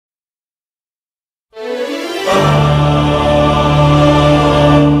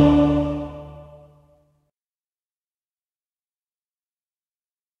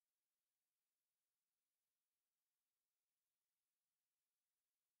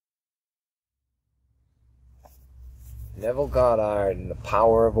Neville Goddard and the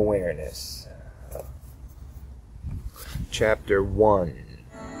Power of Awareness. Chapter 1.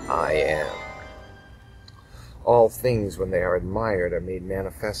 I Am. All things, when they are admired, are made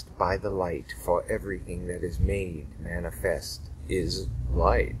manifest by the light, for everything that is made manifest is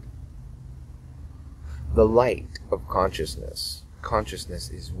light. The light of consciousness.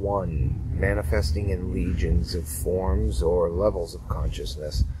 Consciousness is one, manifesting in legions of forms or levels of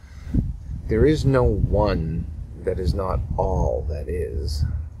consciousness. There is no one that is not all that is.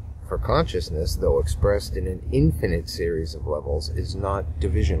 For consciousness, though expressed in an infinite series of levels, is not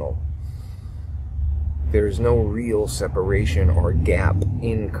divisional. There is no real separation or gap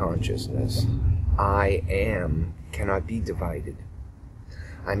in consciousness. I am cannot be divided.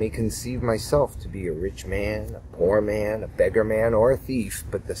 I may conceive myself to be a rich man, a poor man, a beggar man, or a thief,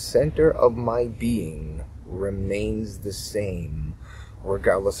 but the center of my being remains the same,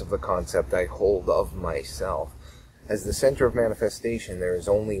 regardless of the concept I hold of myself. As the center of manifestation, there is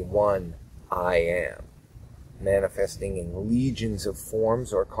only one I am, manifesting in legions of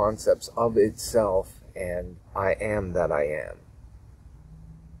forms or concepts of itself, and I am that I am.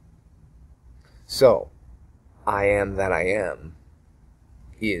 So, I am that I am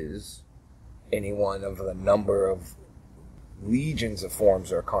is any one of the number of legions of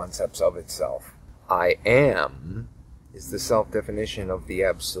forms or concepts of itself. I am is the self-definition of the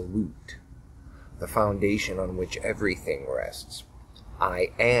absolute, the foundation on which everything rests. I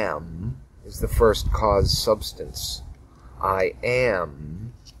am is the first cause substance. I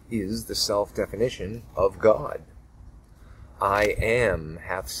am is the self-definition of God. I am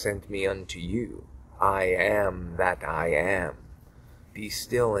hath sent me unto you. I am that I am. Be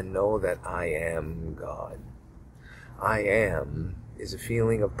still and know that I am God. I am is a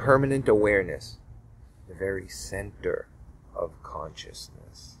feeling of permanent awareness. The very center of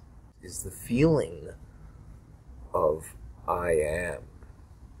consciousness is the feeling of I am.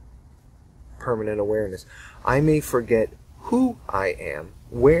 Permanent awareness. I may forget who I am,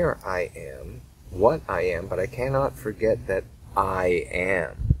 where I am, what I am, but I cannot forget that I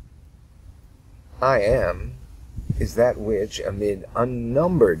am. I am is that which, amid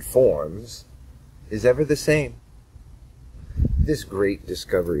unnumbered forms, is ever the same. This great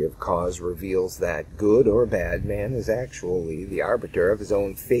discovery of cause reveals that, good or bad, man is actually the arbiter of his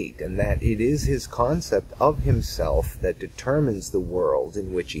own fate, and that it is his concept of himself that determines the world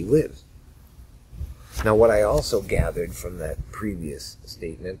in which he lives. Now, what I also gathered from that previous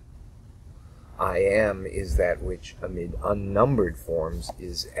statement, I am is that which, amid unnumbered forms,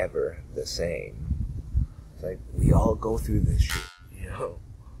 is ever the same. It's like, we all go through this shit, you know?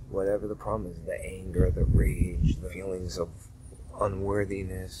 Whatever the problem is, the anger, the rage, the feelings of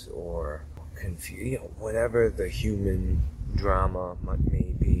unworthiness or confusion, whatever the human drama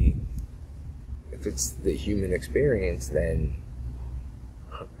may be. If it's the human experience, then,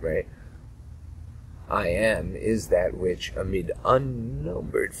 right? I am is that which, amid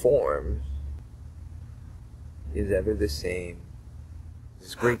unnumbered forms, is ever the same.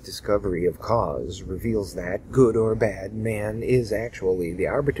 This great discovery of cause reveals that, good or bad, man is actually the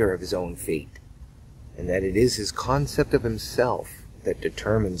arbiter of his own fate, and that it is his concept of himself that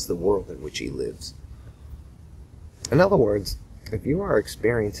determines the world in which he lives. In other words, if you are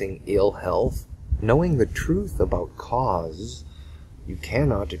experiencing ill health, knowing the truth about cause, you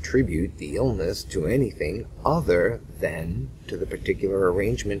cannot attribute the illness to anything other than to the particular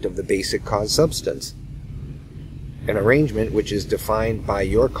arrangement of the basic cause substance. An arrangement which is defined by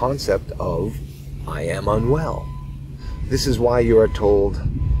your concept of, I am unwell. This is why you are told,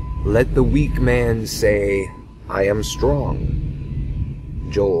 let the weak man say, I am strong.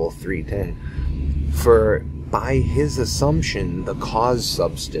 Joel 3:10. For by his assumption, the cause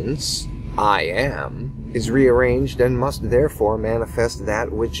substance, I am, is rearranged and must therefore manifest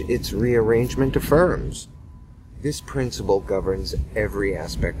that which its rearrangement affirms. This principle governs every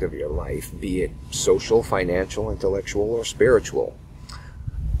aspect of your life, be it social, financial, intellectual, or spiritual.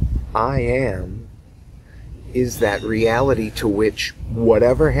 I am is that reality to which,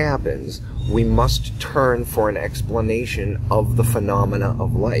 whatever happens, we must turn for an explanation of the phenomena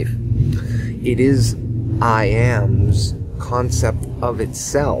of life. It is I am's concept of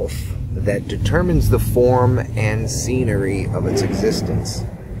itself that determines the form and scenery of its existence.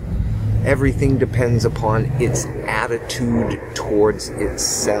 Everything depends upon its attitude towards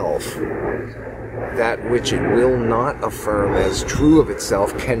itself. That which it will not affirm as true of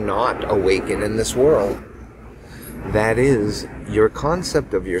itself cannot awaken in this world. That is, your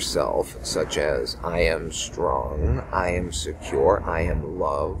concept of yourself, such as, I am strong, I am secure, I am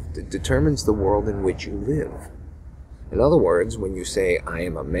loved, determines the world in which you live. In other words, when you say, I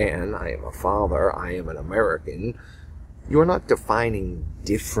am a man, I am a father, I am an American, You are not defining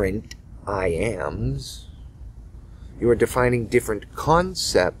different I ams. You are defining different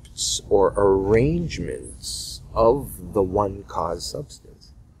concepts or arrangements of the one cause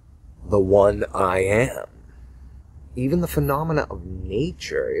substance, the one I am. Even the phenomena of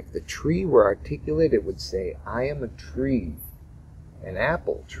nature, if the tree were articulate, it would say, I am a tree, an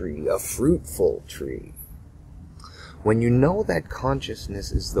apple tree, a fruitful tree. When you know that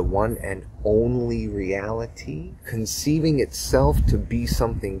consciousness is the one and only reality, conceiving itself to be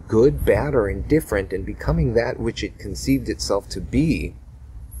something good, bad, or indifferent, and becoming that which it conceived itself to be,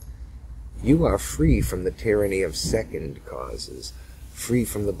 you are free from the tyranny of second causes, free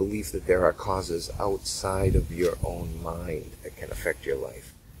from the belief that there are causes outside of your own mind that can affect your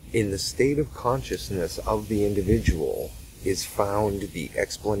life. In the state of consciousness of the individual is found the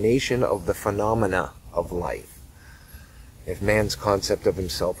explanation of the phenomena of life. If man's concept of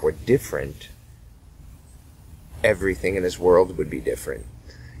himself were different, everything in his world would be different.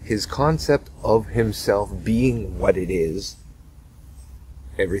 His concept of himself being what it is,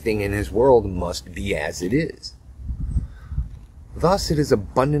 everything in his world must be as it is. Thus, it is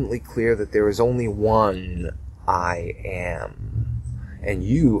abundantly clear that there is only one I am, and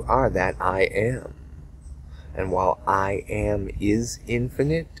you are that I am. And while I am is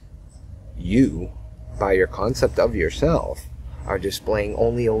infinite, you, by your concept of yourself, are displaying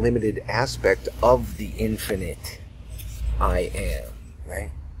only a limited aspect of the infinite I am,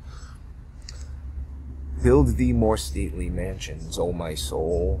 right? Build thee more stately mansions, O my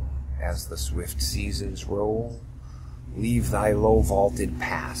soul, as the swift seasons roll. Leave thy low vaulted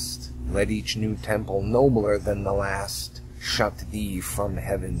past, let each new temple nobler than the last shut thee from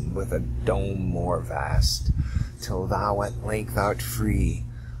heaven with a dome more vast, till thou at length art free,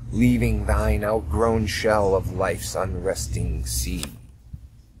 leaving thine outgrown shell of life's unresting sea.